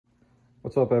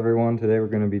What's up everyone? Today we're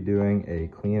going to be doing a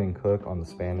clean and cook on the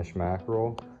Spanish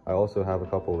mackerel. I also have a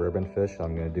couple ribbon fish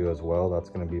I'm going to do as well. That's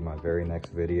going to be my very next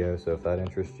video. So if that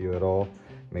interests you at all,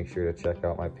 make sure to check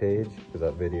out my page because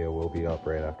that video will be up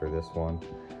right after this one.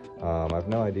 I have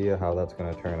no idea how that's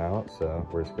going to turn out, so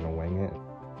we're just going to wing it,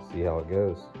 see how it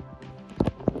goes.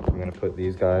 I'm going to put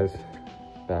these guys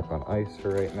back on ice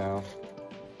for right now.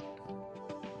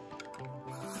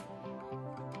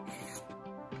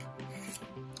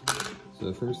 So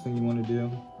the first thing you want to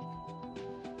do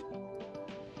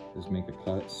is make a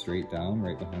cut straight down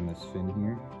right behind this fin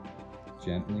here,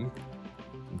 gently,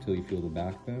 until you feel the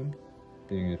backbone.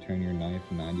 Then you're going to turn your knife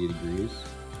 90 degrees,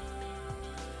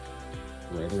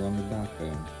 right along the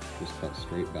backbone, just cut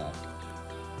straight back.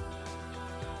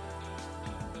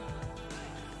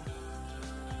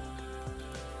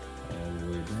 All the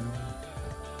way down,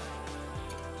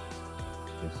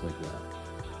 just like that.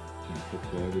 And flip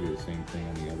it over, do the same thing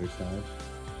on the other side.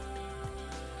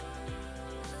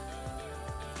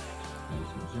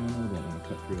 Nice and gentle, don't want to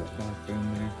cut through that backbone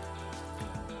there.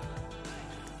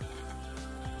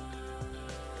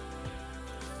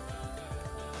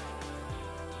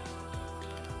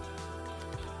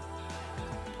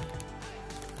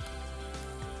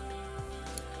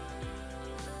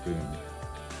 Boom,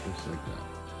 just like that.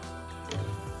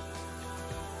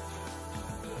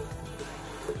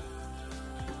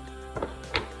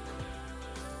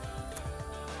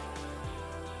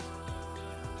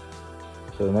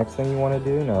 So the next thing you want to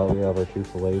do, now that we have our two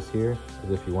fillets here, is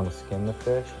if you want to skin the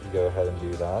fish, you go ahead and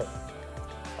do that.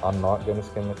 I'm not going to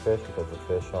skin the fish because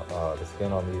the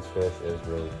skin on these fish is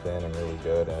really thin and really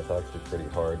good, and it's actually pretty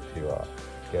hard to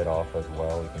get off as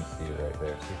well. You can see it right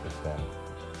there, super thin.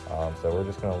 So we're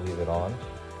just going to leave it on.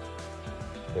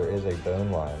 There is a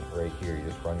bone line right here. You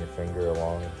just run your finger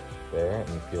along there and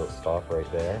you feel it stop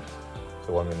right there.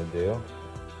 So what I'm going to do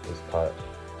is cut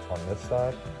on this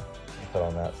side, cut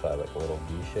on that side like a little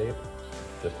V shape,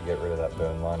 just to get rid of that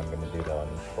bone line. I'm going to do that on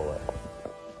each fillet.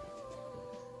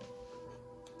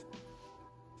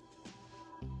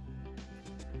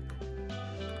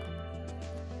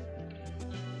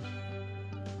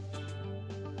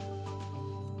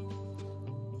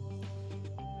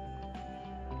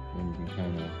 Then you can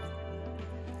kind of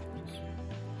just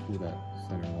pull that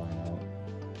center line out.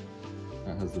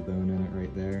 That has the bone in it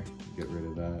right there. Get rid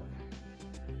of that.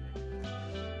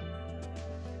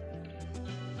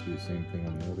 Do the same thing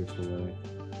on the other fillet.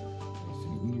 Nice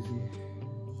and easy.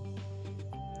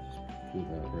 Just pull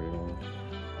that right off.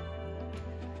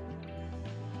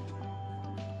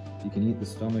 You can eat the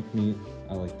stomach meat.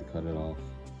 I like to cut it off.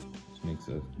 Just makes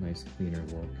a nice cleaner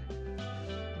look.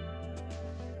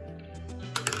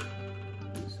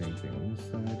 Do the same thing on this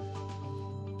side.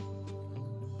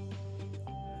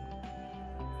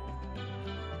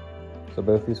 So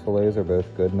both these fillets are both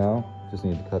good now. Just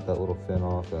need to cut that little fin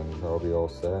off and that'll be all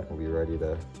set. We'll be ready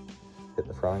to hit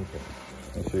the frying pan.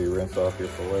 Make sure you rinse off your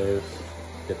fillets,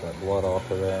 get that blood off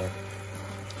of there.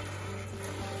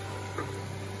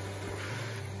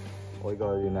 All you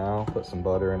gotta do now, put some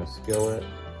butter in a skillet.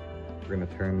 We're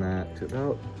gonna turn that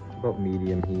to about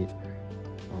medium heat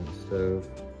on the stove.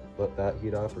 Let that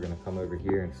heat up. We're gonna come over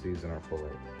here and season our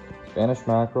fillets. Spanish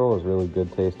mackerel is really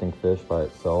good tasting fish by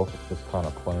itself. It's just kind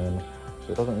of plain.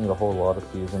 So it doesn't need a whole lot of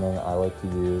seasoning. I like to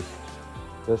use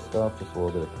this stuff, just a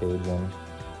little bit of Cajun.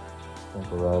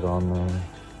 Sprinkle that on there.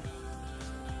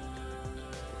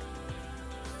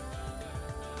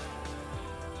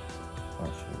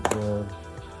 That should be good.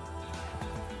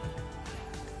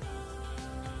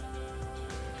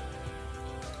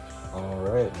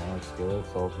 Alright, now our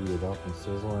skillet's all heated up and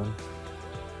sizzling.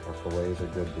 Our fillets are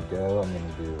good to go. I'm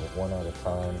going to do one at a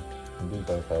time. I can do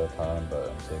both at a time, but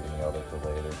I'm saving the other for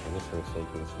later. So just for the sake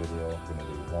of this video, I'm going to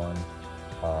do one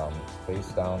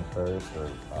face down first, or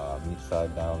meat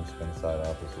side down, skin side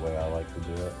up is the way I like to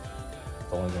do it.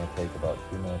 It's only going to take about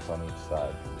 2 minutes on each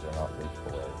side because they're not big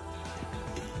fillets.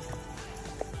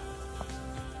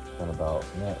 Then about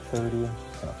minute 30,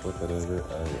 just going to flip it over.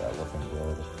 Oh yeah, looking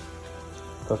good.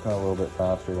 Cooking a little bit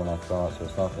faster than I thought, so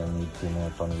it's not going to need 2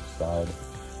 minutes on each side.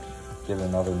 Give it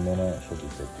another minute, it should be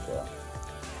good to go.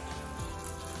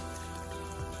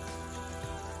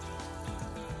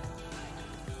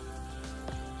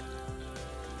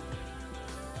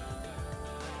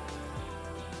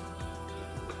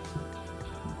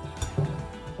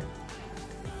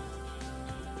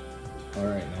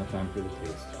 Alright, now time for the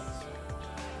taste test.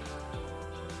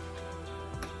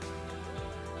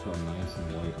 Look how nice and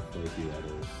white and flaky that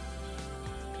is.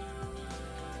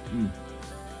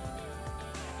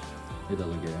 It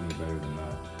doesn't get any better than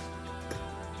that.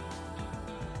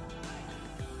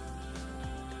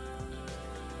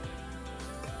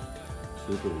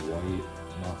 super white,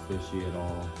 not fishy at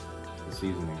all. The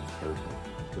seasoning is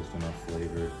perfect, just enough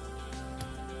flavor.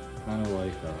 Kind of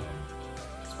like,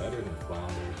 it's better than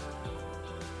flounder,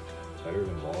 better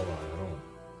than walleye.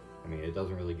 I mean, it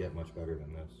doesn't really get much better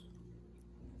than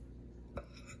this.